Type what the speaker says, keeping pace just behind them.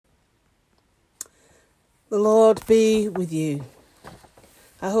The Lord be with you.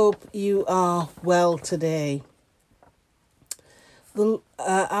 I hope you are well today.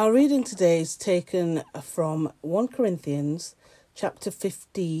 Our reading today is taken from 1 Corinthians chapter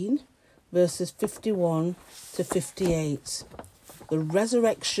 15, verses 51 to 58. The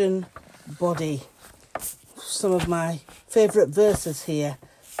resurrection body. Some of my favourite verses here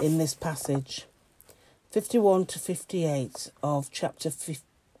in this passage. 51 to 58 of chapter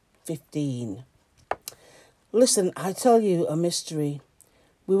 15. Listen, I tell you a mystery.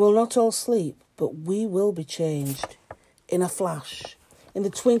 We will not all sleep, but we will be changed. In a flash, in the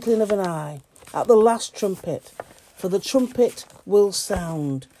twinkling of an eye, at the last trumpet. For the trumpet will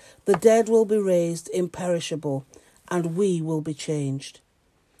sound. The dead will be raised imperishable, and we will be changed.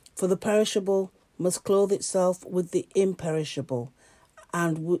 For the perishable must clothe itself with the imperishable,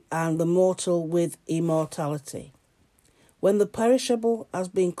 and the mortal with immortality. When the perishable has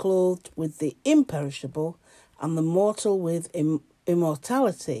been clothed with the imperishable, and the mortal with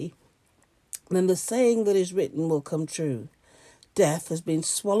immortality, then the saying that is written will come true. Death has been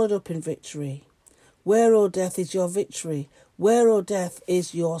swallowed up in victory. Where, O death, is your victory? Where, O death,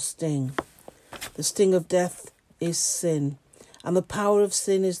 is your sting? The sting of death is sin, and the power of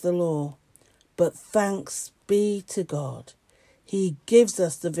sin is the law. But thanks be to God. He gives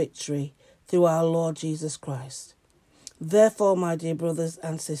us the victory through our Lord Jesus Christ. Therefore, my dear brothers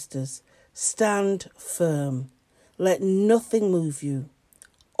and sisters, stand firm. Let nothing move you.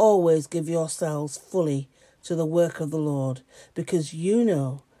 Always give yourselves fully to the work of the Lord, because you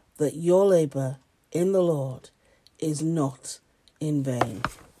know that your labour in the Lord is not in vain.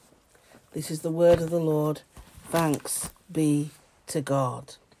 This is the word of the Lord. Thanks be to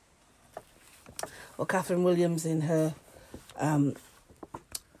God. Well, Catherine Williams, in her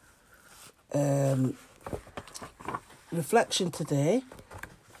reflection today,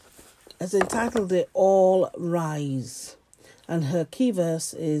 has entitled it All Rise. And her key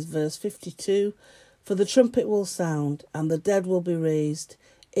verse is verse 52. For the trumpet will sound, and the dead will be raised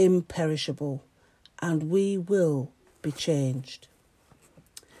imperishable, and we will be changed.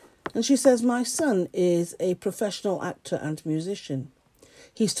 And she says, my son is a professional actor and musician.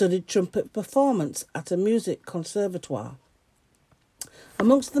 He studied trumpet performance at a music conservatoire.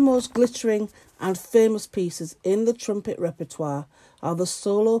 Amongst the most glittering and famous pieces in the trumpet repertoire are the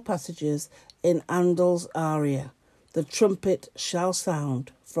solo passages in Handel's aria, The Trumpet Shall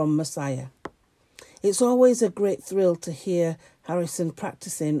Sound, from Messiah. It's always a great thrill to hear Harrison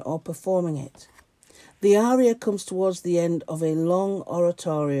practicing or performing it. The aria comes towards the end of a long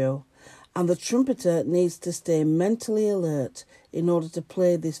oratorio, and the trumpeter needs to stay mentally alert in order to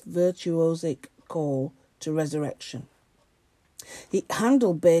play this virtuosic call to resurrection.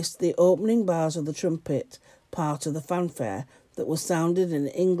 Handel based the opening bars of the trumpet part of the fanfare that was sounded in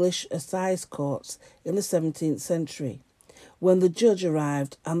English assize courts in the 17th century, when the judge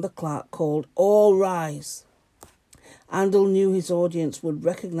arrived and the clerk called, "All rise." Handel knew his audience would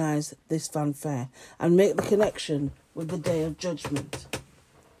recognise this fanfare and make the connection with the Day of Judgment.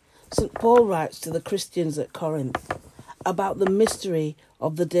 St. Paul writes to the Christians at Corinth about the mystery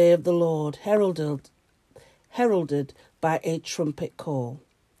of the Day of the Lord, heralded by a trumpet call.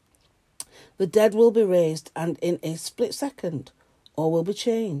 The dead will be raised, and in a split second all will be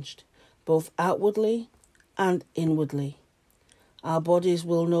changed, both outwardly and inwardly. Our bodies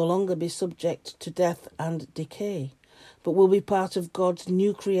will no longer be subject to death and decay, but will be part of God's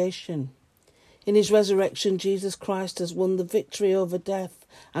new creation. In his resurrection, Jesus Christ has won the victory over death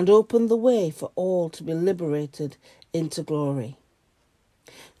and opened the way for all to be liberated into glory.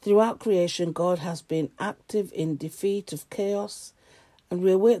 Throughout creation, God has been active in defeat of chaos, and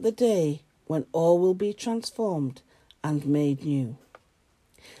we await the day when all will be transformed and made new.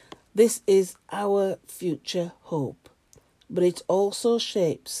 This is our future hope, but it also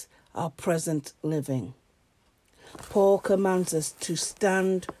shapes our present living. Paul commands us to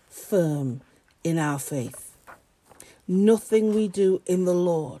stand firm in our faith. Nothing we do in the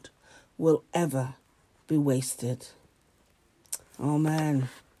Lord will ever be wasted. Amen.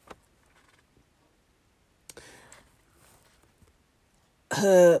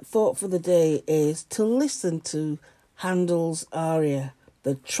 Her thought for the day is to listen to Handel's aria,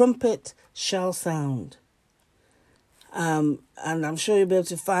 The Trumpet Shall Sound. And I'm sure you'll be able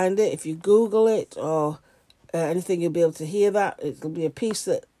to find it. If you Google it or anything, you'll be able to hear that. It'll be a piece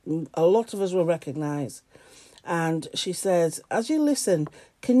that a lot of us will recognise. And she says, as you listen,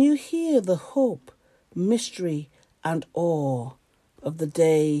 can you hear the hope, mystery and awe of the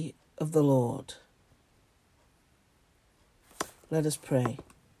day of the Lord? Let us pray.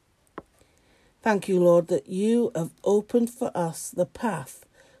 Thank you, Lord, that you have opened for us the path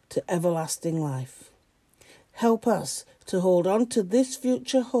to everlasting life. Help us to hold on to this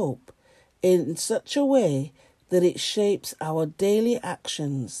future hope in such a way that it shapes our daily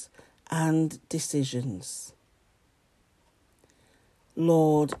actions and decisions.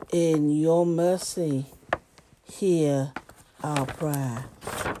 Lord, in your mercy, hear our prayer.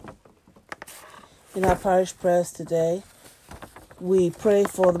 In our parish prayers today, we pray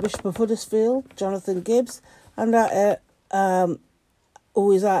for the Bishop of Huddersfield, Jonathan Gibbs, and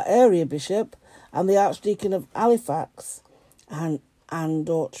who is our area bishop, and the Archdeacon of Halifax, and Anne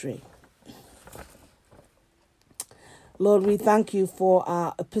Daughtry. Lord, we thank you for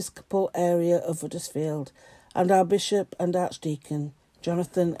our Episcopal area of Huddersfield and our Bishop and Archdeacon,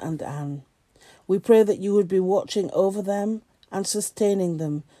 Jonathan and Anne. We pray that you would be watching over them and sustaining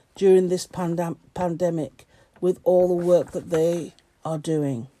them during this pandemic with all the work that they are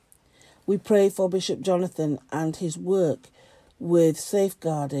doing. We pray for Bishop Jonathan and his work with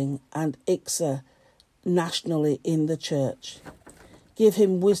safeguarding and ICSA nationally in the church. Give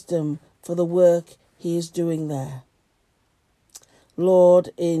him wisdom for the work he is doing there. Lord,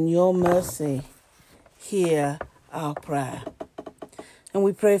 in your mercy, hear our prayer. And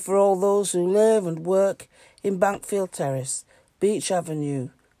we pray for all those who live and work in Bankfield Terrace, Beach Avenue,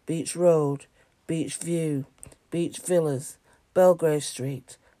 Beach Road, Beach View, Beach Villas, Belgrave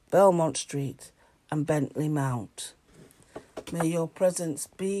Street, Belmont Street, and Bentley Mount. May your presence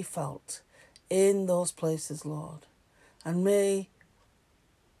be felt in those places, Lord. And may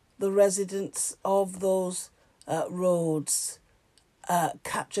the residents of those roads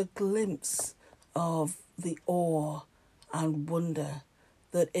catch a glimpse of the awe and wonder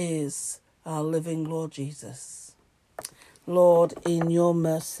that is our living Lord Jesus. Lord, in your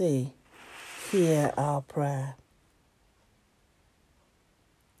mercy, hear our prayer.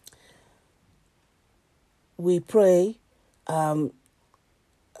 We pray and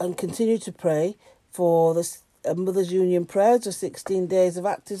continue to pray for the Mothers Union prayers of 16 days of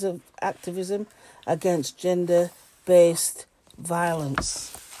activism against gender-based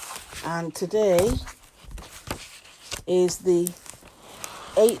violence. And today is the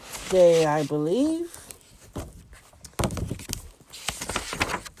 8th day, I believe.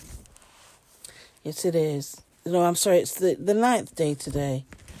 Yes, it is. No, I'm sorry, it's the 9th day today.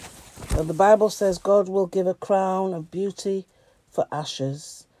 Well, the Bible says God will give a crown of beauty for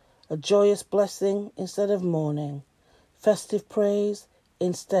ashes, a joyous blessing instead of mourning, festive praise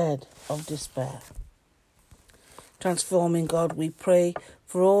instead of despair. Transforming God, we pray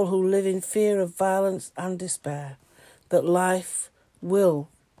for all who live in fear of violence and despair, that life will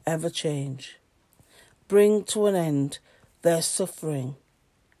ever change. Bring to an end their suffering,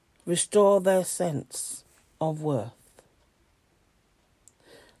 restore their sense of worth.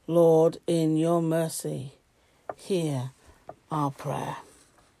 Lord, in your mercy, hear our prayer.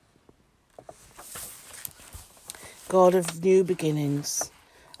 God of new beginnings,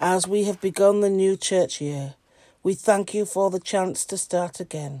 as we have begun the new church year, we thank you for the chance to start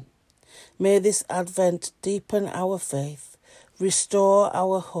again. May this Advent deepen our faith, restore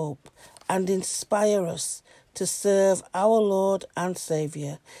our hope, and inspire us to serve our Lord and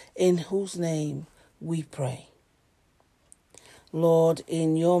Saviour, in whose name we pray. Lord,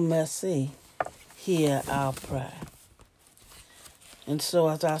 in your mercy, hear our prayer. And so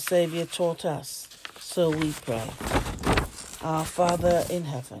as our Saviour taught us, so we pray. Our Father in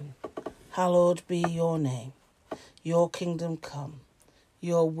heaven, hallowed be your name. Your kingdom come,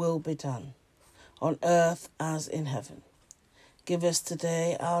 your will be done, on earth as in heaven. Give us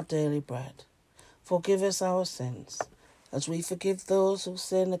today our daily bread. Forgive us our sins, as we forgive those who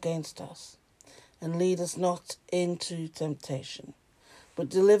sin against us. And lead us not into temptation, but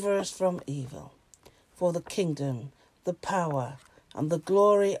deliver us from evil. For the kingdom, the power, and the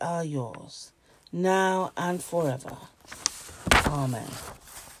glory are yours, now and forever. Amen.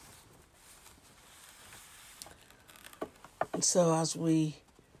 And so as we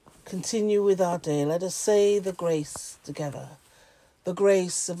continue with our day, let us say the grace together. The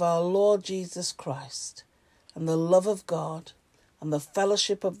grace of our Lord Jesus Christ, and the love of God, and the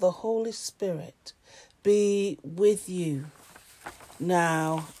fellowship of the Holy Spirit be with you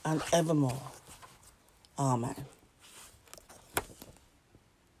now and evermore. Amen.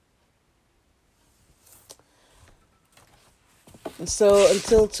 And so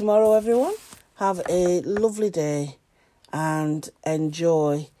until tomorrow, everyone, have a lovely day and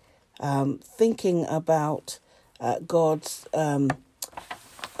enjoy thinking about God's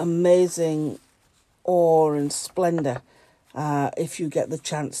amazing awe and splendour if you get the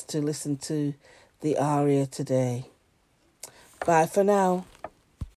chance to listen to the aria today. Bye for now.